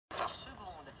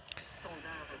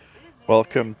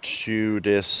Welcome to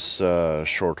this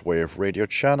shortwave radio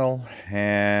channel,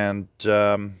 and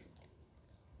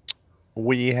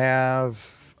we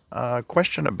have a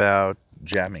question about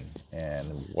jamming and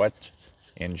what,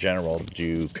 in general,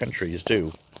 do countries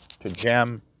do to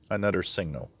jam another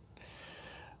signal.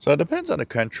 So it depends on the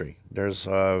country. There's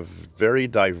a very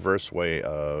diverse way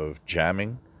of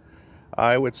jamming.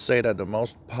 I would say that the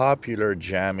most popular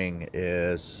jamming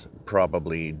is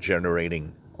probably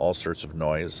generating all sorts of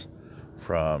noise,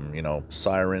 from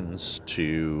sirens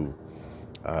to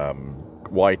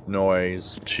white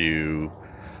noise to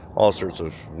all sorts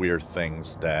of weird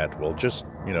things that will just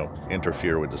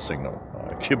interfere with the signal.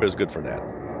 Cuba is good for that.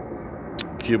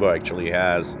 Cuba actually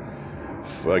has,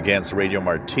 against Radio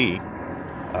Marti,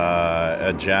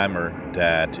 a jammer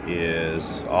that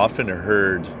is often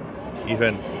heard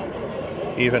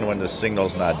even when the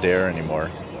signal's not there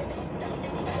anymore.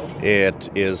 It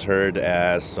is heard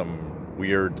as some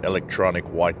weird electronic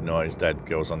white noise that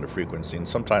goes on the frequency, and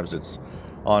sometimes it's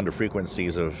on the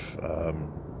frequencies of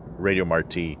Radio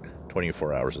Marti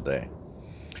 24 hours a day.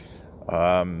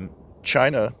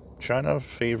 China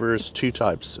favors two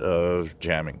types of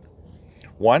jamming.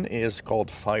 One is called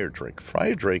fire drake.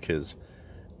 Fire drake is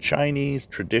Chinese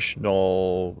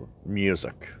traditional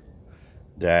music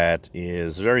that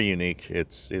is very unique.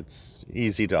 It's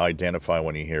easy to identify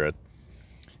when you hear it.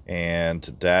 And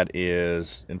that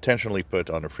is intentionally put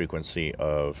on the frequency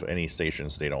of any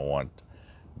stations they don't want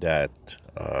that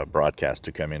broadcast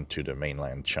to come into the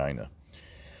mainland China.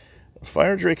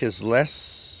 Fire drake is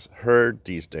less heard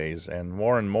these days, and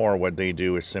more what they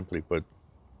do is simply put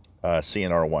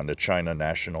CNR1, the China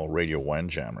National Radio 1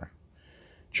 jammer.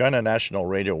 China National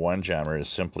Radio 1 jammer is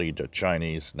simply the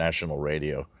Chinese national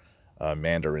radio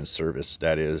Mandarin service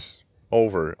that is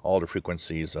over all the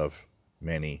frequencies of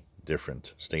many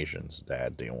different stations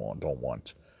that they don't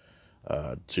want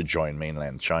to join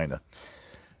mainland China.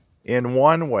 In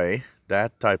one way,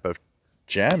 that type of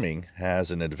jamming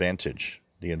has an advantage.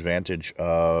 The advantage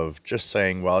of just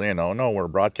saying, well, no, we're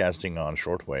broadcasting on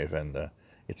shortwave, and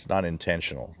it's not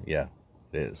intentional. Yeah,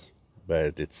 it is.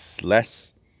 But it's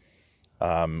less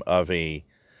of a,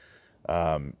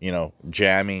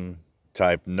 jamming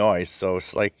type noise. So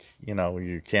it's like,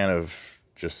 you kind of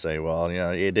just say, well,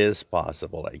 it is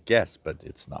possible, I guess, but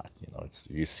it's not.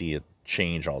 You see it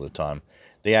change all the time.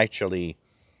 They actually,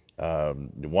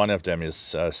 one of them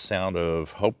is Sound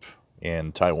of Hope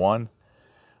in Taiwan.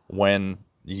 When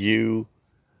you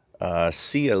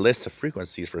see a list of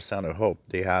frequencies for Sound of Hope,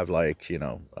 they have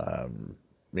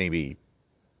maybe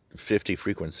 50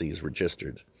 frequencies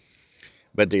registered.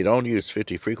 But they don't use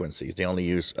 50 frequencies. They only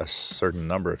use a certain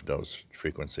number of those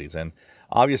frequencies. And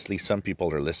obviously some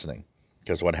people are listening,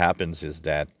 because what happens is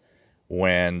that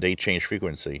when they change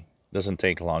frequency, it doesn't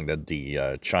take long that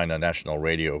the China National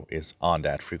Radio is on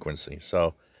that frequency.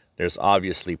 So there's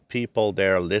obviously people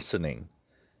there listening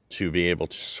to be able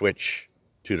to switch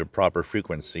to the proper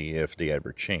frequency if they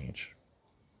ever change.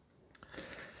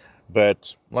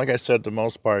 But like I said, the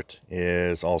most part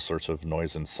is all sorts of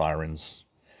noise and sirens.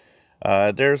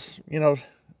 There's,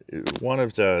 one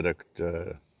of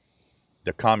the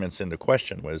comments in the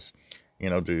question was,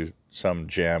 do some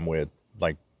jam with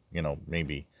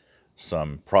maybe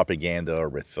some propaganda or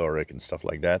rhetoric and stuff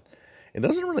like that. It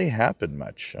doesn't really happen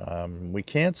much. We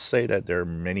can't say that there are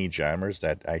many jammers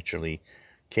that actually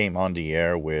came on the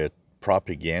air with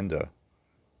propaganda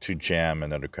to jam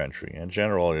another country. In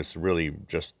general, it's really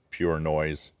just pure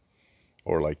noise,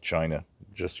 or like China,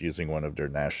 just using one of their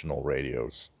national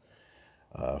radios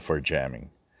for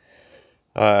jamming.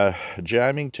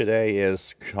 Jamming today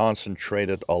is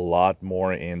concentrated a lot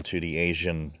more into the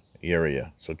Asian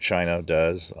area. So China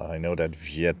does. I know that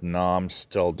Vietnam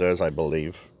still does, I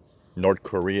believe. North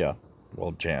Korea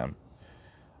will jam.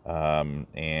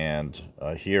 And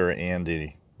here in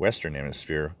the Western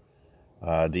Hemisphere,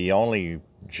 the only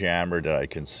jammer that I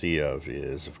can see of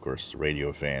is, of course,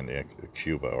 Radio Van in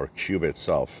Cuba, or Cuba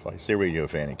itself. I say Radio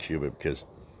Van in Cuba because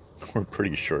we're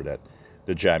pretty sure that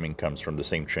the jamming comes from the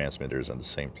same transmitters in the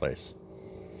same place.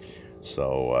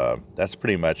 So that's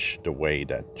pretty much the way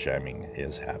that jamming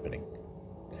is happening.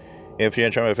 If you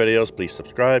enjoy my videos, please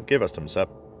subscribe, give us thumbs up.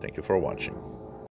 Thank you for watching.